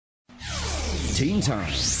Teen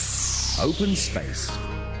Time. Open Space.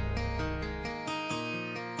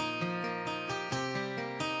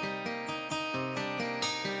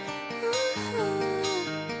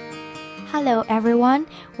 Hello everyone,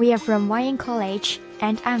 we are from Wah Ying College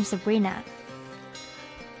and I'm Sabrina.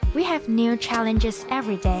 We have new challenges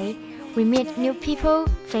every day. We meet new people,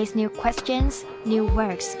 face new questions, new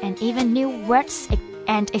words, and even new words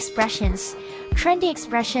and expressions. Trendy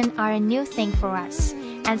expressions are a new thing for us,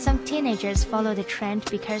 and some teenagers follow the trend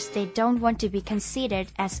because they don't want to be considered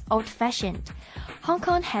as old-fashioned. Hong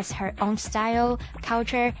Kong has her own style,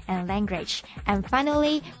 culture, and language. And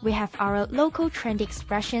finally, we have our local trendy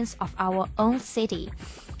expressions of our own city.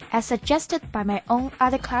 As suggested by my own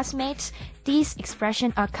other classmates, these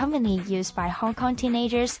expressions are commonly used by Hong Kong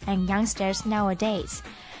teenagers and youngsters nowadays.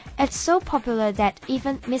 It's so popular that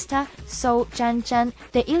even Mr. So Zhan,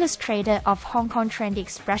 the illustrator of Hong Kong trendy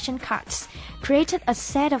expression cards, created a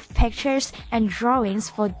set of pictures and drawings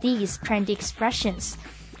for these trendy expressions.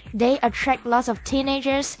 They attract lots of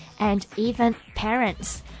teenagers and even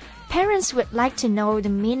parents. Parents would like to know the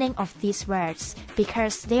meaning of these words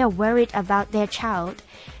because they are worried about their child.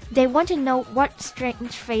 They want to know what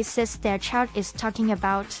strange faces their child is talking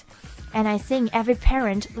about. And I think every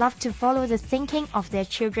parent loves to follow the thinking of their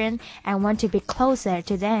children and want to be closer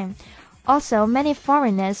to them. Also, many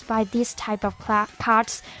foreigners buy this type of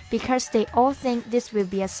cards because they all think this will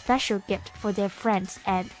be a special gift for their friends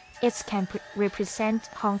and it can represent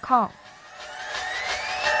Hong Kong.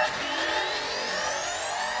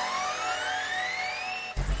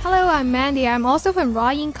 Hello, I'm Mandy. I'm also from Wah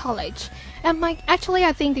Ying College. And I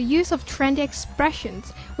think the use of trendy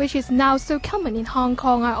expressions, which is now so common in Hong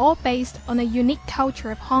Kong, are all based on a unique culture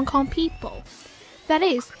of Hong Kong people. That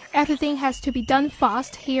is, everything has to be done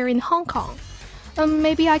fast here in Hong Kong.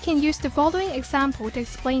 Maybe I can use the following example to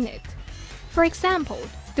explain it. For example,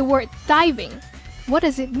 the word diving. What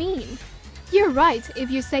does it mean? You're right if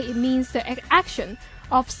you say it means the action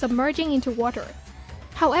of submerging into water.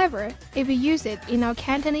 However, if we use it in our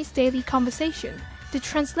Cantonese daily conversation, the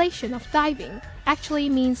translation of diving actually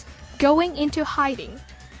means going into hiding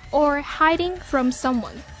or hiding from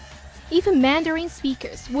someone. Even Mandarin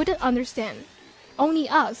speakers wouldn't understand. Only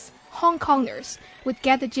us, Hong Kongers, would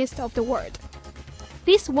get the gist of the word.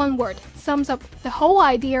 This one word sums up the whole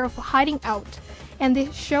idea of hiding out, and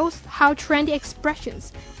it shows how trendy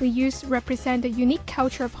expressions we use represent the unique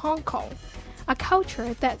culture of Hong Kong, a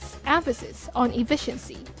culture that's emphasis on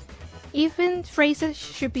efficiency. Even phrases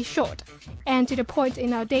should be short and to the point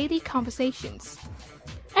in our daily conversations.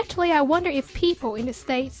 Actually, I wonder if people in the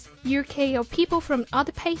States, UK, or people from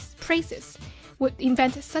other places would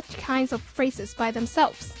invent such kinds of phrases by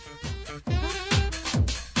themselves.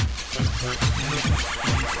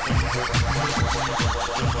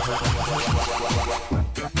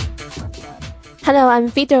 Hello, I'm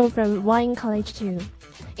Vito from Wah Ying College too.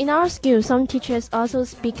 In our school, some teachers also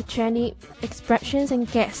speak trendy expressions and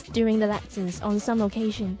gags during the lessons on some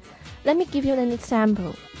occasion. Let me give you an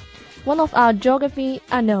example. One of our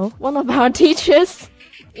teachers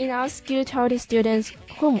in our school told his students,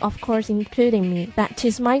 whom of course including me, that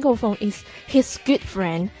his microphone is his good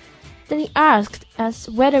friend. Then he asked us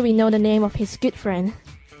whether we know the name of his good friend.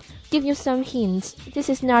 Give you some hints. This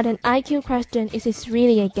is not an IQ question, it is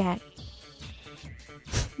really a gag.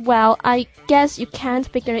 Well, I guess you can't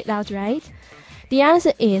figure it out, right? The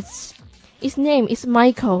answer is, his name is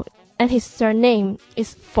Michael and his surname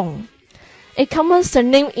is Feng. A common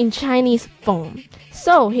surname in Chinese, Feng.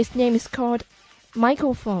 So his name is called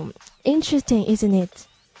Michael Feng. Interesting, isn't it?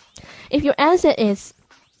 If your answer is,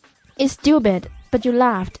 it's stupid, but you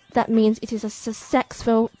laughed, that means it is a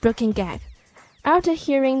successful broken gag. After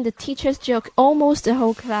hearing the teacher's joke, almost the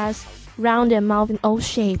whole class round their mouth in O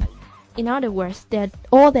shape. In other words,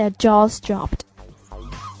 all their jaws dropped.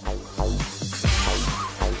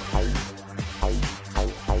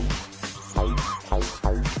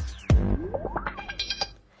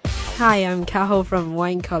 Hi, I'm Kaho from Wah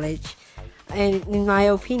Ying College. And in my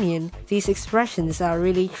opinion, these expressions are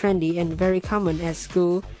really trendy and very common at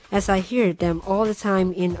school, as I hear them all the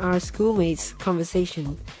time in our schoolmates'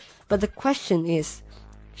 conversation. But the question is,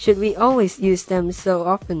 should we always use them so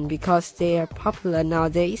often because they are popular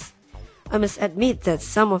nowadays? I must admit that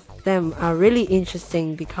some of them are really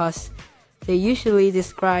interesting because they usually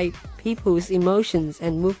describe people's emotions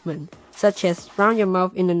and movement, such as round your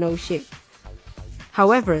mouth in a no shape.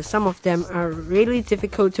 However, some of them are really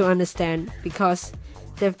difficult to understand because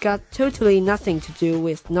they've got totally nothing to do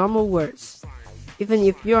with normal words. Even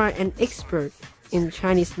if you are an expert in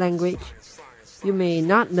Chinese language, you may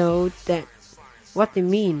not know that what they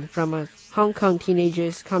mean from a Hong Kong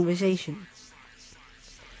teenager's conversation.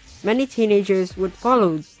 Many teenagers would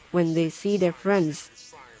follow when they see their friends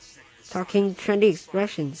talking trendy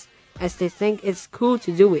expressions, as they think it's cool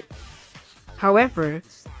to do it. However,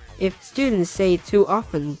 if students say it too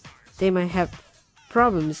often, they might have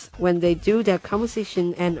problems when they do their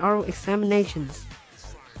composition and oral examinations.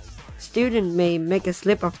 Students may make a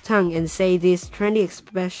slip of tongue and say these trendy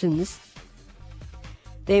expressions.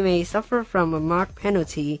 They may suffer from a mark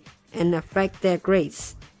penalty and affect their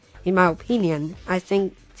grades. In my opinion, I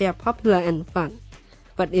think they are popular and fun,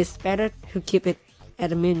 but it's better to keep it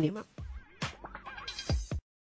at a minimum.